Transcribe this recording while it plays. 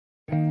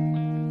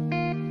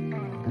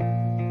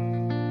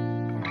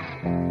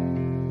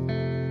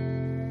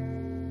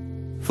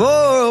For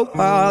a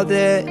while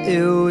there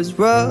it was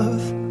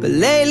rough, but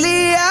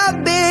lately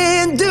I've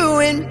been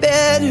doing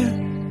better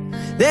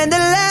than the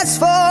last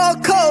 4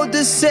 cold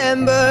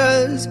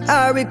Decembers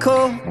I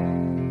recall.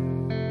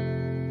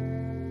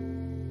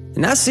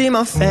 And I see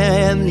my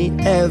family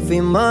every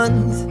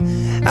month.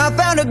 I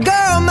found a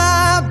girl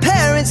my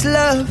parents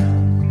love.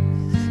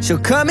 She'll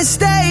come and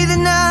stay the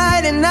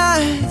night, and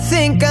I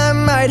think I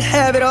might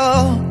have it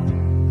all.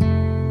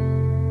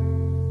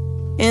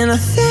 And I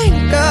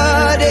thank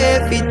God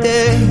every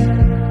day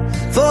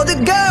for the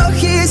girl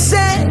He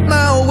sent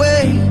my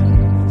way.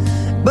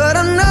 But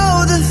I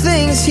know the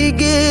things He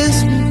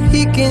gives me,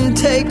 He can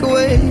take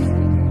away.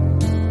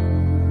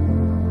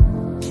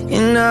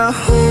 And I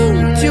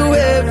hold you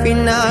every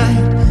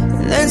night,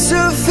 and that's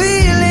a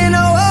feeling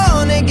I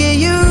wanna get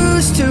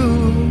used to.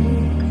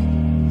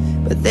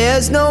 But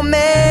there's no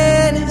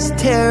man as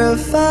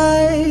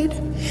terrified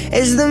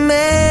as the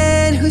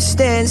man who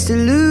stands to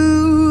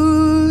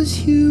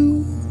lose you.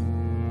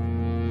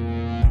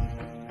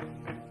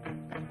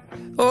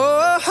 Oh,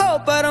 I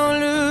hope I don't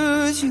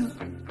lose you.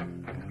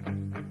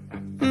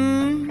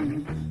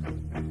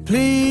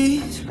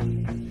 Please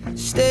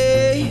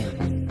stay.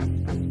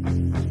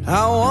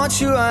 I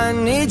want you, I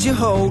need you,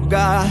 oh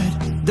God.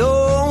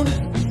 Don't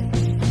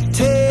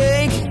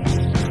take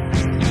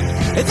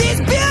these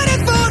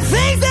beautiful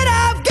things that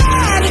I've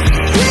got.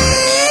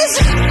 Please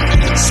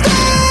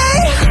stay.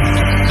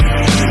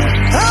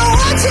 I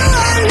want you,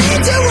 I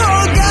need you,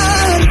 oh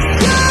God.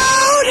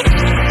 Don't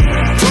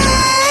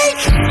take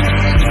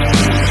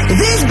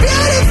these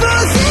beautiful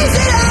things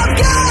that I've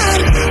got.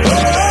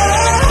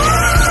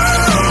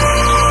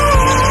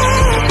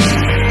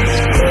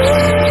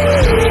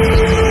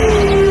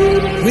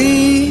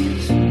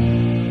 Please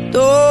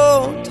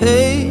don't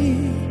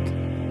take.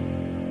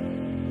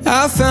 I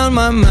found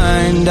my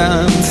mind,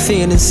 I'm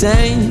feeling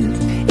sane.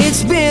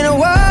 It's been a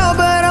while,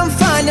 but I'm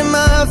finding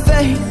my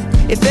faith.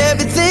 If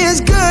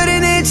everything's good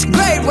and it's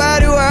great, why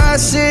do I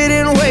sit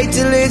and wait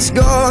till it's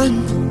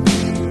gone?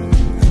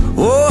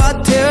 Oh, I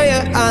tell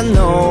you, I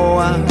know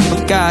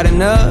I've got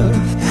enough.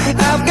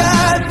 I've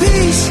got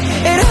peace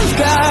and I've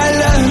got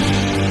love,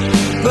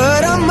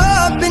 but I'm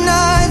up at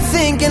night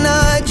thinking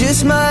I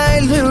just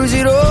might lose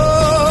it all.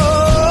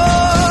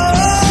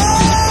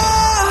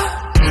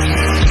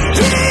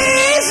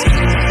 Please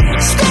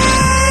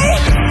stay.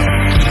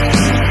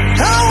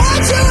 I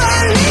want you, I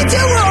need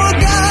you, oh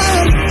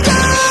God.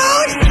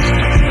 Don't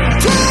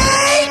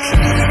take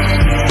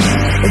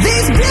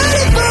these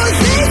beautiful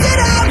things that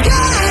I've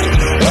got.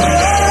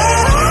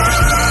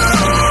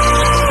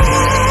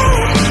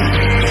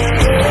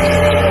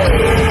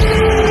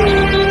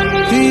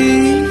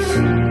 Please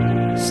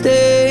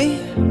stay.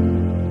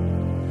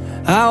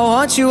 I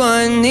want you,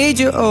 I need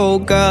you, oh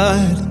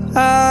God.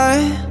 I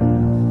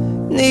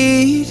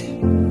need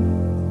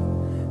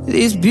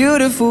these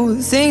beautiful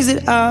things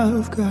that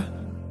I've got.